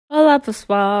up as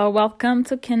well? Welcome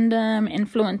to Kingdom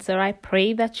Influencer. I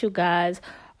pray that you guys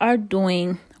are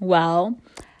doing well.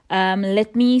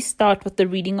 Let me start with the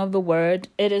reading of the word.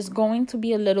 It is going to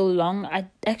be a little long. I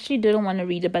actually didn't want to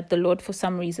read it, but the Lord, for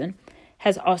some reason,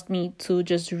 has asked me to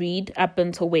just read up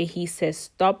until where he says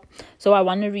stop. So I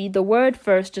want to read the word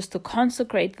first just to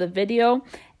consecrate the video.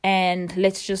 And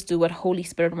let's just do what Holy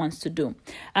Spirit wants to do.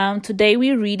 Today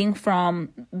we're reading from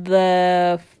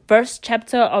the first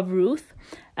chapter of Ruth,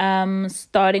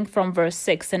 starting from verse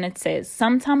 6. And it says,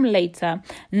 "Sometime later,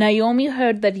 Naomi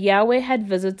heard that Yahweh had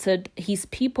visited his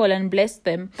people and blessed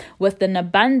them with an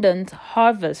abundant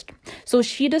harvest. So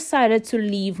she decided to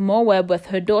leave Moab with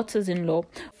her daughters-in-law,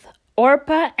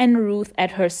 Orpah and Ruth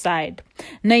at her side.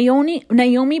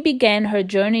 Naomi began her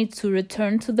journey to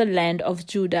return to the land of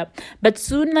Judah. But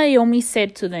soon Naomi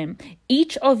said to them,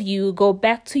 'Each of you go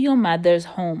back to your mother's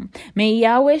home. May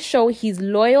Yahweh show his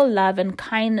loyal love and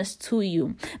kindness to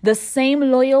you, the same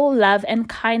loyal love and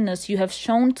kindness you have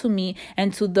shown to me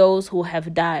and to those who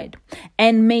have died.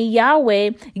 And may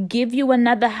Yahweh give you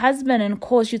another husband and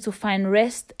cause you to find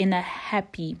rest in a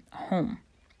happy home.'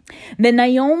 Then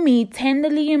Naomi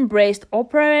tenderly embraced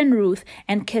Orpah and Ruth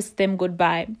and kissed them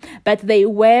goodbye. But they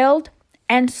wailed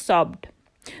and sobbed.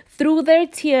 Through their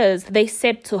tears, they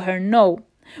said to her, 'No,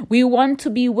 we want to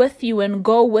be with you and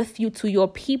go with you to your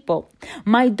people.'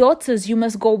 'My daughters, you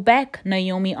must go back,'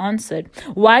 Naomi answered.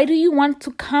 'Why do you want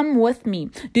to come with me?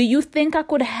 Do you think I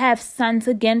could have sons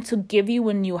again to give you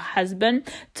a new husband?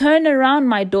 Turn around,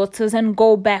 my daughters, and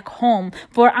go back home,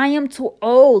 for I am too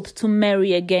old to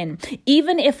marry again.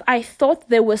 Even if I thought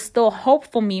there was still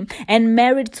hope for me and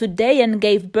married today and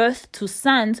gave birth to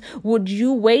sons, would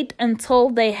you wait until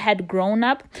they had grown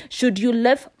up? Should you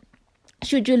live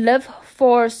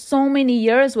for so many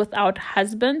years without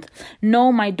husband?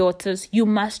 No, my daughters, you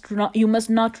must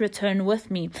not return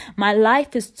with me. My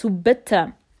life is too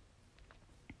bitter.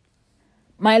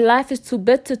 My life is too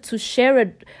bitter to share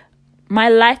it. My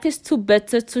life is too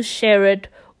bitter to share it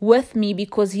with me,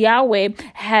 because Yahweh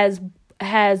has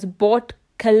brought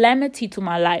calamity to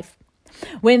my life.'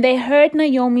 When they heard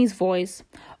Naomi's voice,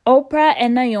 Orpah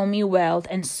and Naomi wailed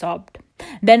and sobbed.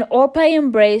 Then Orpah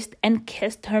embraced and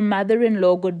kissed her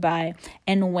mother-in-law goodbye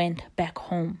and went back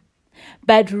home.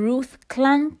 But Ruth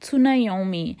clung to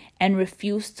Naomi and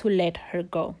refused to let her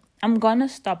go." I'm gonna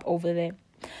stop over there.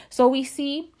 So we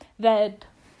see that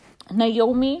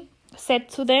Naomi said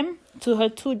to her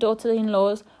two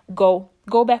daughters-in-laws, go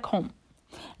back home.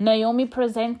 Naomi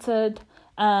presented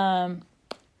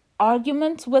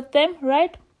arguments with them,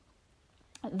 right?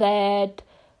 That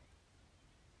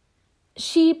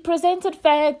she presented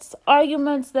facts,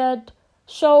 arguments that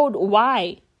showed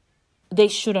why they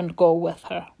shouldn't go with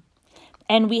her.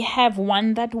 And we have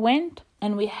one that went,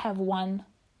 and we have one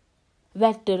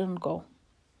that didn't go.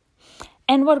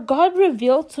 And what God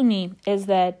revealed to me is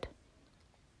that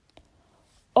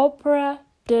Orpah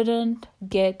didn't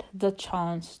get the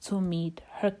chance to meet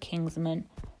her kinsman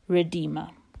redeemer.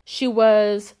 She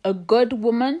was a good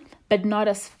woman, but not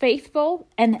as faithful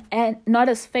and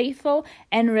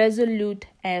resolute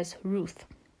as Ruth.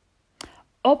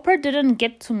 Orpah didn't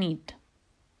get to meet,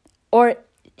 or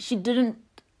she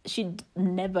just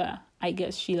never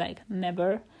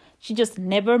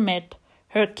met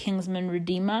her kinsman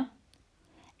redeemer,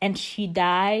 and she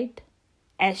died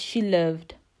as she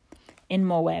lived in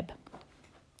Moab.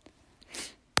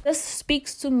 This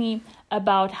speaks to me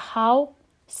about how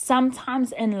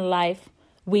sometimes in life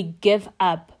we give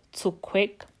up too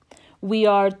quick. We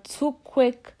are too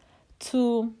quick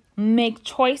to make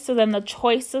choices, and the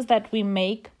choices that we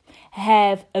make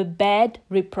have a bad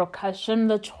repercussion.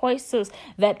 The choices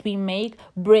that we make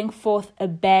bring forth a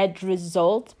bad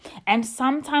result. And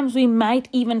sometimes we might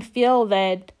even feel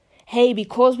that, hey,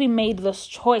 because we made this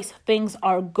choice, things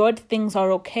are good, things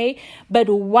are okay. But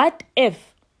what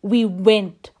if we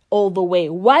went all the way?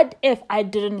 What if I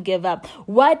didn't give up?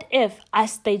 What if I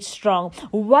stayed strong?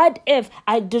 What if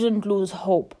I didn't lose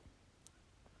hope?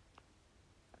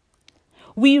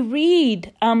 We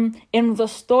read in the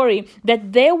story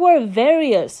that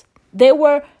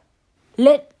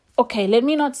let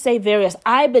me not say various.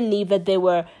 I believe that they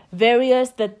were various,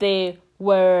 that they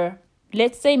were,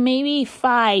 let's say maybe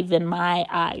 5 in my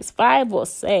eyes, 5 or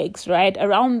 6, right?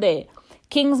 Around there.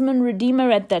 Kinsman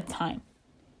redeemer at that time.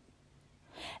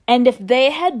 And if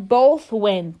they had both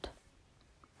went,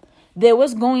 there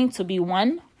was going to be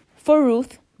one for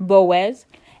Ruth, Boaz,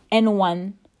 and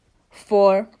one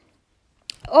for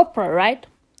Orpah, right?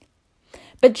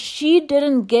 But she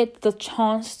didn't get the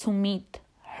chance to meet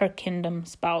her kingdom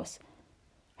spouse,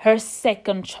 her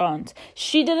second chance.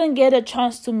 She didn't get a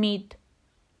chance to meet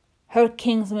her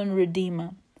kinsman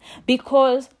redeemer.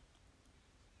 because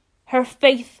her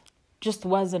faith just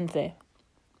wasn't there.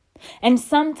 And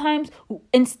sometimes,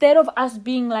 instead of us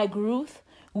being like Ruth,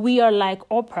 we are like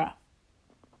Orpah.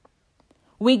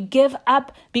 We give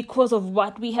up because of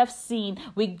what we have seen.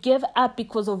 We give up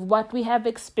because of what we have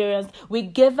experienced. We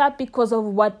give up because of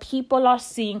what people are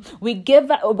seeing. We give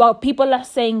up what people are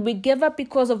saying. We give up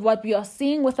because of what we are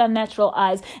seeing with our natural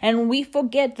eyes. And we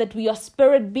forget that we are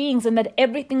spirit beings and that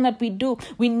everything that we do,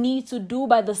 we need to do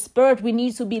by the Spirit. We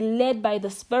need to be led by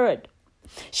the Spirit.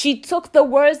 She took the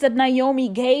words that Naomi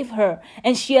gave her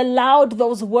and she allowed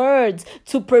those words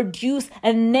to produce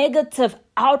a negative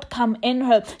outcome in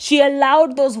her. She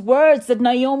allowed those words that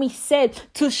Naomi said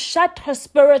to shut her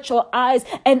spiritual eyes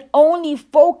and only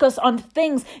focus on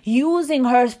things using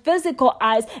her physical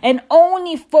eyes and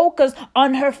only focus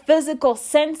on her physical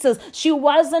senses. She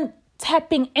wasn't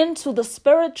tapping into the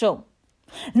spiritual.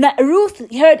 Now, Ruth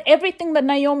heard everything that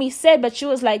Naomi said, but she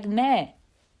was like, nah.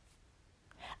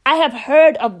 I have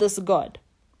heard of this God.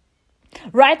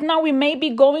 Right now, we may be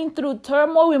going through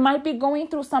turmoil. We might be going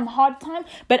through some hard time,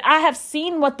 but I have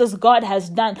seen what this God has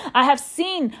done. I have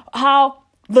seen how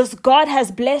this God has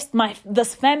blessed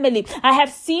this family. I have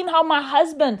seen how my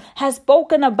husband has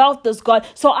spoken about this God.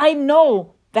 So I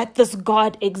know that this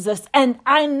God exists. And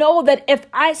I know that if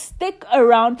I stick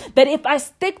around, that if I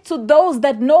stick to those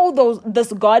that know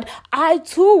this God, I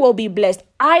too will be blessed.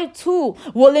 I too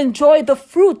will enjoy the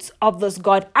fruits of this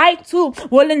God. I too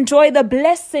will enjoy the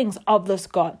blessings of this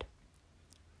God.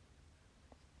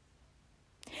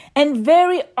 And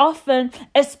very often,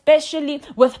 especially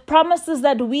with promises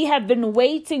that we have been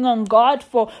waiting on God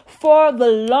for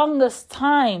the longest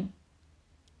time,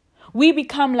 we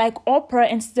become like Orpah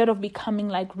instead of becoming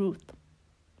like Ruth.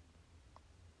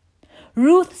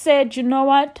 Ruth said, you know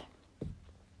what?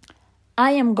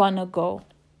 I am gonna go.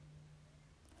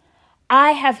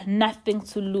 I have nothing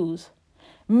to lose.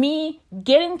 Me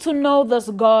getting to know this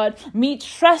God, me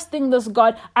trusting this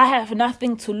God, I have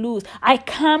nothing to lose. I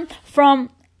come from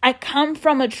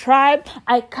a tribe.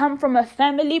 I come from a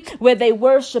family where they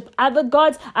worship other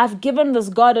gods. I've given this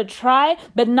God a try,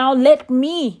 but now let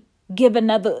me give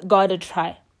another God a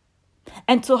try.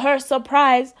 And to her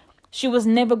surprise, she was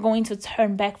never going to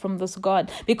turn back from this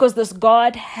God, because this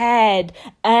God had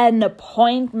an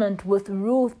appointment with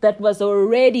Ruth that was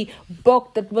already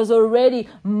booked, that was already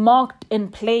marked in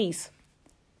place.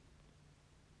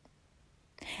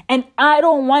 And I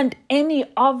don't want any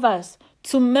of us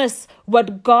to miss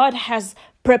what God has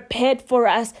prepared for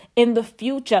us in the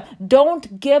future.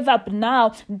 Don't give up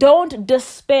now. Don't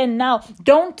despair now.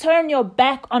 Don't turn your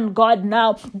back on God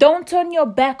now. Don't turn your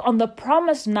back on the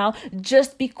promise now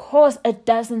just because it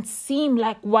doesn't seem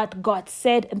like what God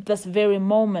said at this very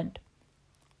moment.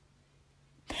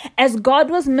 As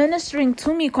God was ministering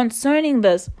to me concerning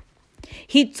this,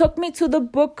 He took me to the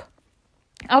book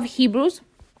of Hebrews.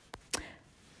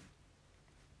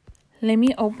 Let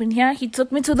me open here. He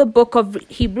took me to the book of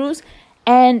Hebrews.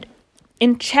 And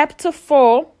in chapter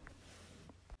 4,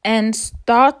 and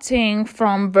starting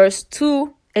from verse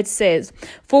 2, it says,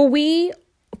 For we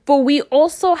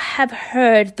also have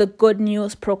heard the good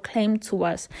news proclaimed to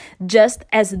us, just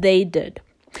as they did.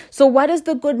 So what is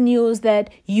the good news that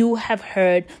you have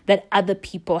heard, that other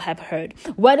people have heard?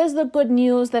 What is the good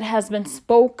news that has been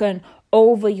spoken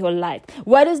over your life?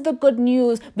 What is the good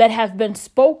news that have been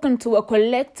spoken to a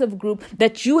collective group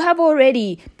that you have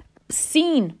already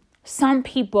seen some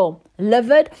people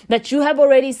live it, that you have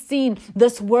already seen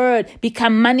this word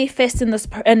become manifest in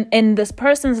this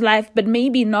person's life, but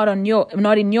maybe not in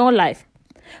your life?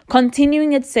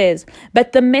 Continuing, it says,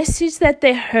 but the message that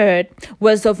they heard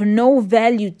was of no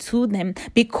value to them,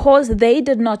 because they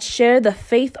did not share the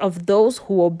faith of those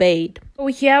who obeyed. So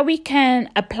here we can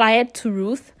apply it to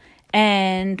Ruth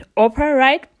and Orpah,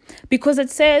 right? Because it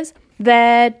says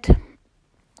that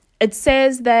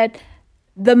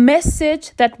the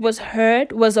message that was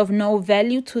heard was of no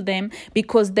value to them,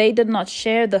 because they did not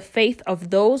share the faith of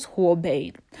those who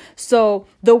obeyed. So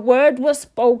the word was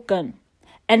spoken,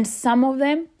 and some of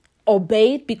them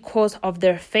obeyed because of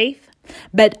their faith,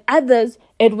 but others,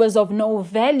 it was of no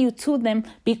value to them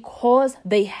because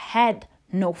they had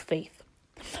no faith.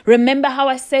 Remember how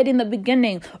I said in the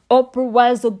beginning, Orpah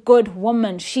was a good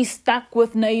woman. She stuck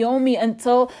with Naomi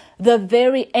until the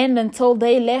very end, until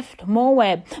they left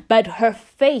Moab. But her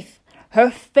faith, her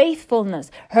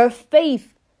faithfulness, her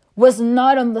faith was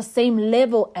not on the same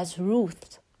level as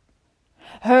Ruth's.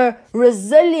 Her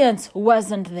resilience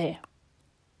wasn't there.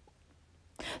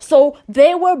 So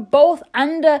they were both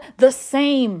under the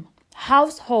same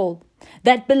household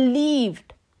that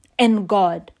believed in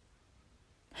God.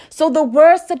 So the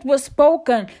words that were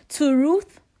spoken to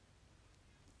Ruth,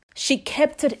 She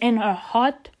kept it in her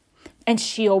heart and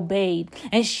she obeyed.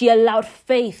 And she allowed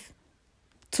faith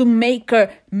to make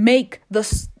her make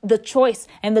the choice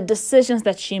and the decisions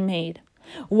that she made.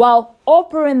 While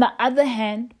Orpah, on the other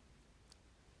hand,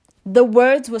 the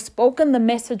words were spoken, the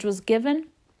message was given.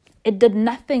 It did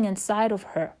nothing inside of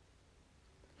her.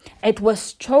 It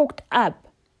was choked up.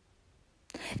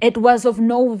 It was of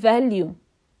no value.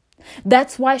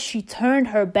 That's why she turned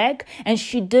her back and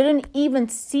she didn't even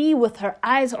see with her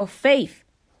eyes of faith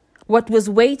what was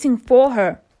waiting for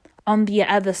her on the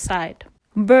other side.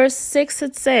 Verse 6,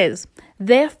 it says,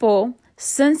 "Therefore,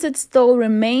 since it still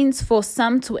remains for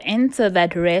some to enter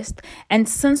that rest, and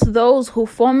since those who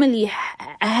formerly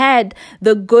had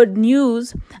the good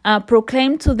news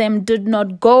proclaimed to them did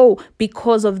not go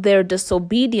because of their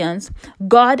disobedience,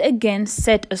 God again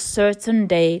set a certain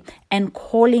day and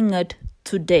calling it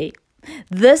today.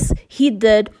 This he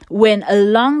did when a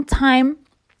long time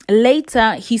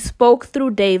later he spoke through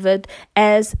David,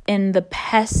 as in the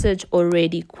passage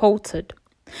already quoted.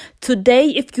 Today,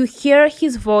 if you hear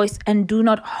his voice and do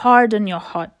not harden your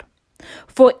heart.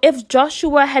 For if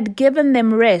Joshua had given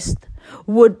them rest,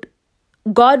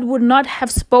 God would not have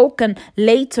spoken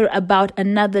later about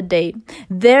another day.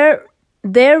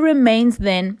 There remains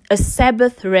then a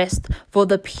Sabbath rest for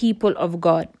the people of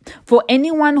God. For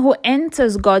anyone who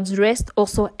enters God's rest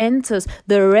also enters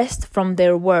the rest from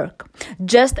their work,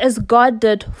 just as God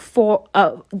did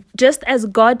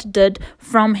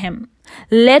from him.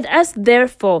 Let us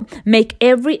therefore make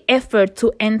every effort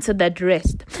to enter that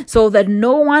rest, so that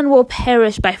no one will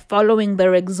perish by following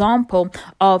the example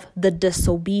of the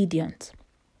disobedient."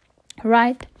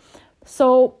 Right?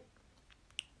 So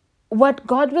what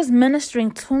God was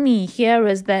ministering to me here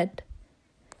is that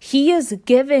he is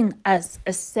giving us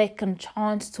a second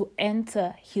chance to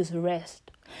enter his rest.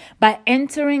 By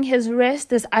entering his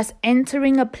rest is us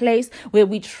entering a place where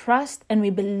we trust and we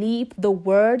believe the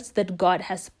words that God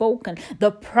has spoken,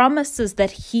 the promises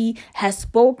that he has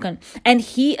spoken. And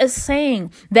he is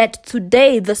saying that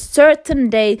today, the certain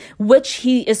day, which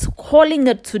he is calling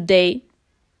it today,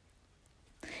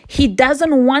 he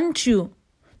doesn't want you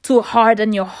to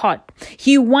harden your heart.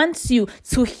 He wants you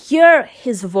to hear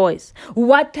his voice.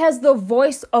 What has the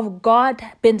voice of God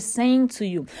been saying to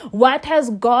you? What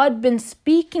has God been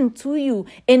speaking to you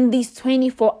in these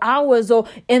 24 hours or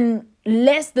in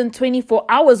less than 24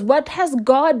 hours? What has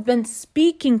God been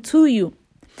speaking to you?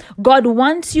 God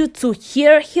wants you to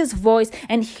hear his voice,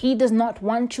 and he does not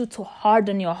want you to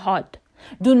harden your heart.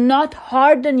 Do not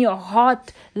harden your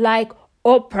heart like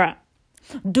Orpah.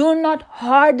 Do not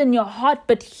harden your heart,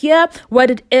 but hear what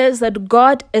it is that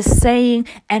God is saying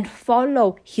and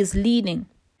follow his leading.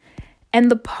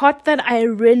 And the part that I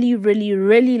really, really,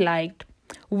 really liked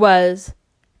was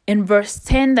in verse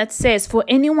 10 that says, "For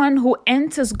anyone who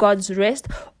enters God's rest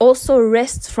also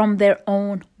rests from their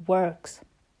own works."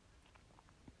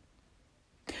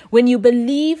 When you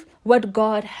believe what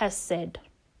God has said,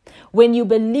 when you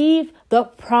believe the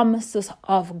promises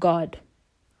of God,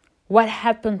 what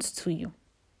happens to you?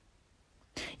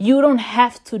 You don't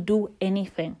have to do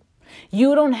anything.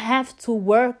 You don't have to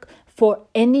work for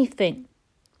anything.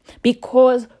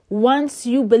 Because once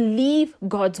you believe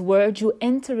God's word, you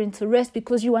enter into rest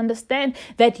because you understand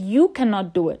that you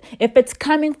cannot do it. If it's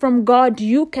coming from God,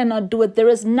 you cannot do it. There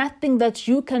is nothing that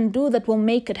you can do that will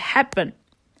make it happen.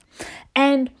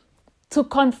 And to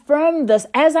confirm this,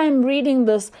 as I'm reading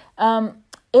this,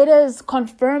 it is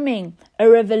confirming a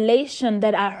revelation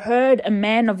that I heard a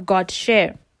man of God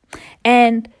share.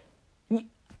 And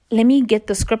let me get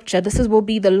the scripture. This will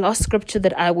be the last scripture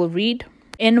that I will read.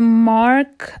 In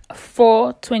Mark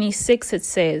 4:26, it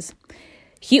says,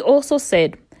 "He also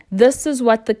said, 'This is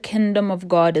what the kingdom of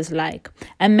God is like.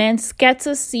 A man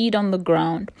scatters seed on the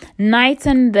ground. Night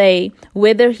and day,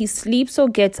 whether he sleeps or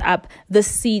gets up, the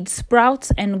seed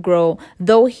sprouts and grows,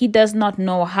 though he does not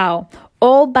know how.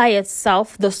 All by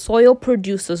itself, the soil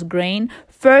produces grain,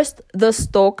 first the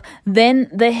stalk, then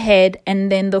the head,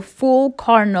 and then the full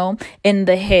kernel in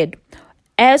the head.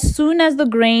 As soon as the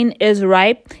grain is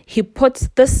ripe, he puts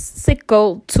the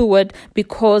sickle to it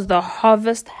because the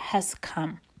harvest has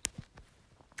come."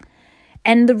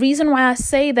 And the reason why I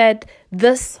say that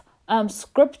this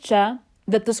scripture,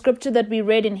 that the scripture that we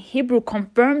read in Hebrew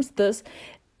confirms this,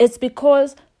 is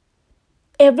because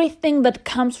everything that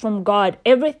comes from God,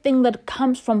 everything that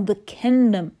comes from the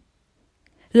kingdom,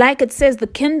 Like it says, the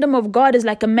kingdom of God is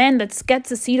like a man that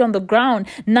scatters seed on the ground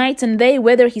night and day,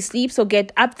 whether he sleeps or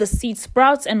get up, the seed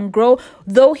sprouts and grow,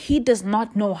 though he does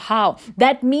not know how.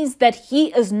 That means that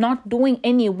he is not doing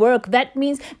any work. That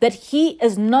means that he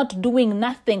is not doing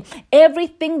nothing.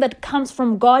 Everything that comes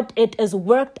from God, it is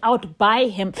worked out by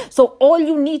him. So all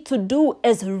you need to do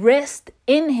is rest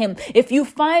in him. If you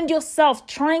find yourself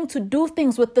trying to do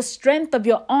things with the strength of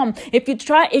your arm, if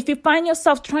you find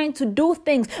yourself trying to do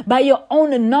things by your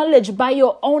own knowledge, by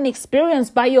your own experience,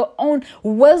 by your own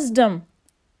wisdom,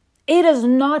 it is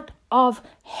not of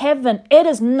heaven. It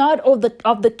is not of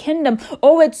the kingdom.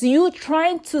 Oh, it's you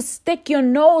trying to stick your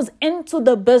nose into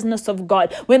the business of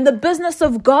God. When the business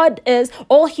of God is,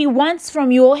 all he wants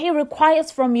from you, all he requires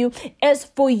from you is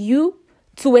for you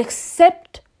to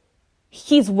accept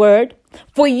his word,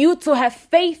 for you to have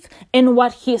faith in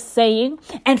what he's saying,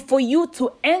 and for you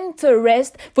to enter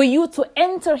rest, for you to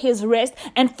enter his rest,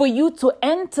 and for you to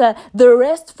enter the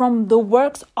rest from the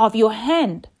works of your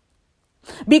hand.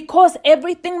 Because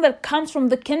everything that comes from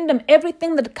the kingdom,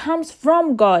 everything that comes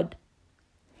from God,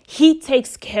 he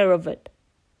takes care of it.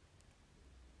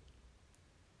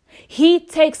 He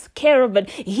takes care of it.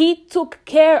 He took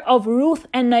care of Ruth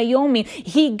and Naomi.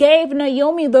 He gave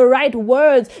Naomi the right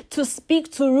words to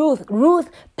speak to Ruth. Ruth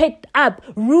picked up.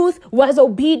 Ruth was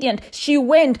obedient. She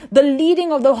went. The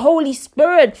leading of the Holy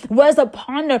Spirit was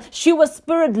upon her. She was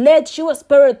spirit-led. She was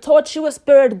spirit-taught. She was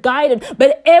spirit-guided.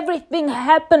 But everything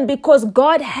happened because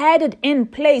God had it in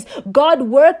place. God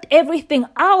worked everything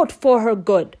out for her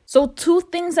good. So 2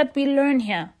 things that we learn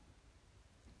here.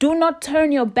 Do not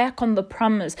turn your back on the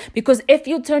promise, because if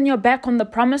you turn your back on the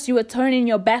promise, you are turning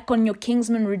your back on your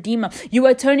kinsman redeemer. You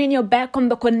are turning your back on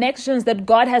the connections that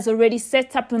God has already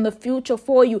set up in the future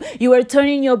for you. You are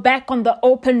turning your back on the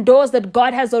open doors that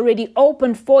God has already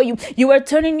opened for you. You are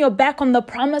turning your back on the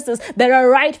promises that are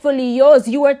rightfully yours.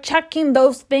 You are chucking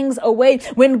those things away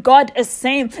when God is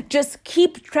saying, just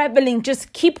keep traveling,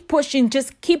 just keep pushing,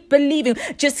 just keep believing,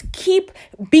 just keep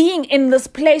being in this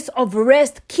place of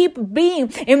rest. Keep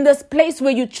being in this place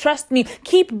where you trust me.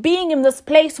 Keep being in this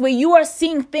place where you are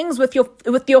seeing things with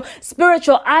your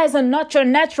spiritual eyes and not your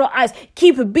natural eyes.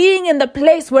 Keep being in the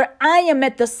place where I am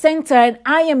at the center and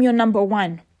I am your number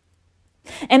one.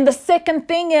 And the second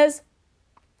thing is,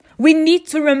 we need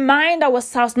to remind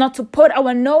ourselves not to put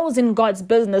our nose in God's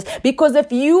business. Because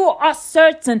if you are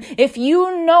certain, if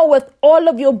you know with all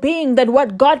of your being that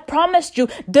what God promised you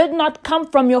did not come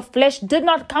from your flesh, did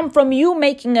not come from you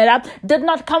making it up, did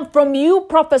not come from you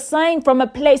prophesying from a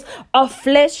place of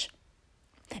flesh,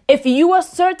 if you are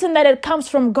certain that it comes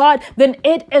from God, then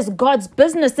it is God's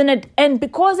business. And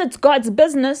because it's God's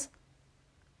business,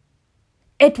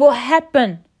 it will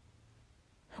happen.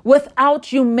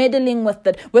 Without you meddling with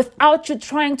it, without you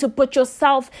trying to put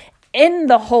yourself in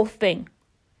the whole thing.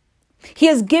 He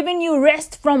has given you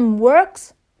rest from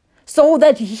works so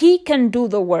that he can do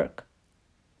the work.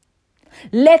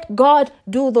 Let God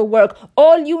do the work.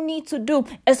 All you need to do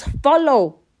is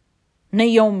follow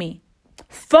Naomi.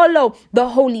 Follow the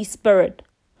Holy Spirit.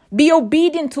 Be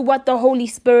obedient to what the Holy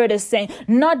Spirit is saying.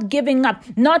 Not giving up,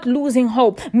 not losing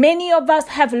hope. Many of us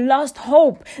have lost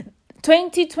hope.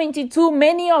 2022,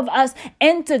 many of us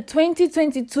entered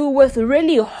 2022 with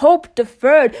really hope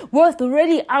deferred, with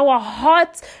really our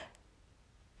hearts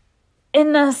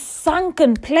in a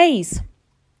sunken place.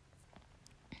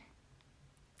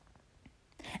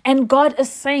 And God is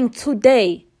saying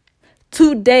today,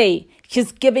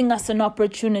 He's giving us an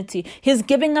opportunity. He's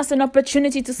giving us an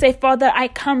opportunity to say, Father, I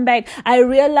come back. I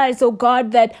realize, oh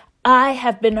God, that I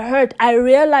have been hurt. I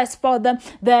realize, Father,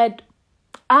 that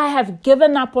I have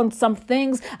given up on some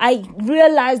things. I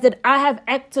realize that I have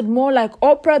acted more like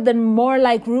Orpah than more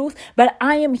like Ruth. But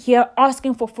I am here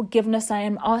asking for forgiveness. I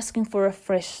am asking for a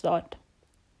fresh start.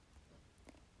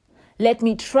 Let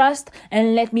me trust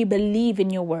and let me believe in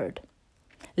your word.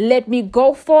 Let me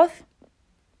go forth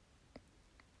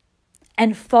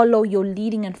and follow your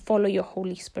leading and follow your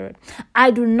Holy Spirit.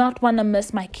 I do not want to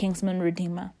miss my kinsman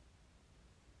redeemer.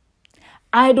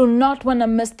 I do not want to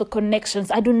miss the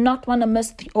connections. I do not want to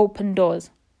miss the open doors.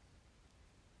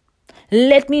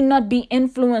 Let me not be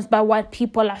influenced by what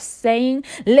people are saying.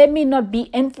 Let me not be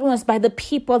influenced by the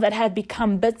people that have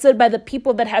become bitter, by the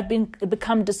people that have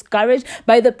become discouraged,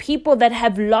 by the people that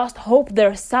have lost hope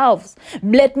themselves.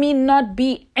 Let me not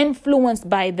be influenced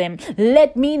by them.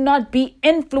 Let me not be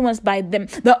influenced by them.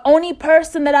 The only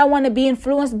person that I want to be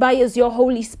influenced by is your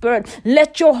Holy Spirit.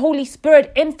 Let your Holy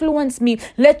Spirit influence me.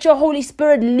 Let your Holy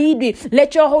Spirit lead me.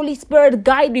 Let your Holy Spirit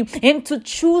guide me into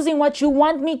choosing what you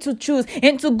want me to choose,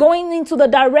 into going into the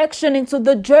direction, into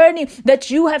the journey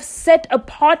that you have set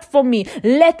apart for me.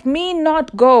 Let me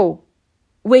not go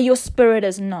where your spirit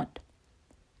is not.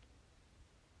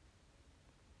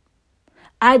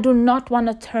 I do not want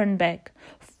to turn back.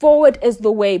 Forward is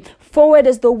the way. Forward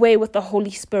is the way with the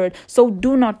Holy Spirit. So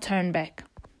do not turn back.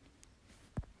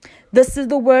 This is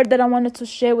the word that I wanted to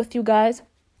share with you guys.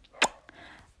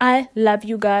 I love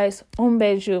you guys.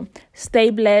 Beijo. Stay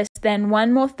blessed. And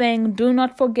one more thing, do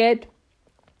not forget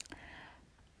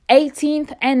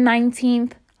 18th and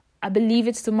 19th. I believe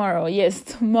it's tomorrow. Yes,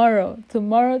 tomorrow.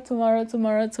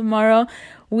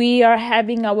 We are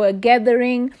having our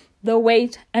gathering, the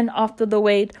wait and after the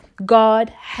wait. God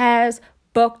has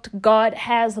booked, God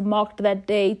has marked that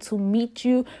day to meet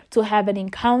you, to have an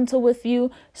encounter with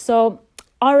you. So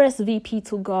RSVP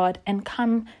to God and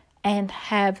come and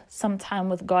have some time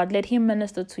with God. Let him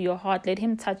minister to your heart. Let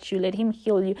him touch you. Let him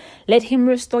heal you. Let him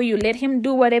restore you. Let him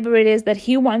do whatever it is that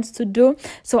he wants to do.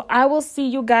 So I will see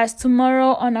you guys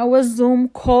tomorrow on our Zoom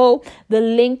call. The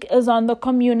link is on the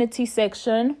community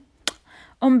section.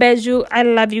 Beijo. I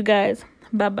love you guys.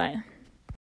 Bye-bye.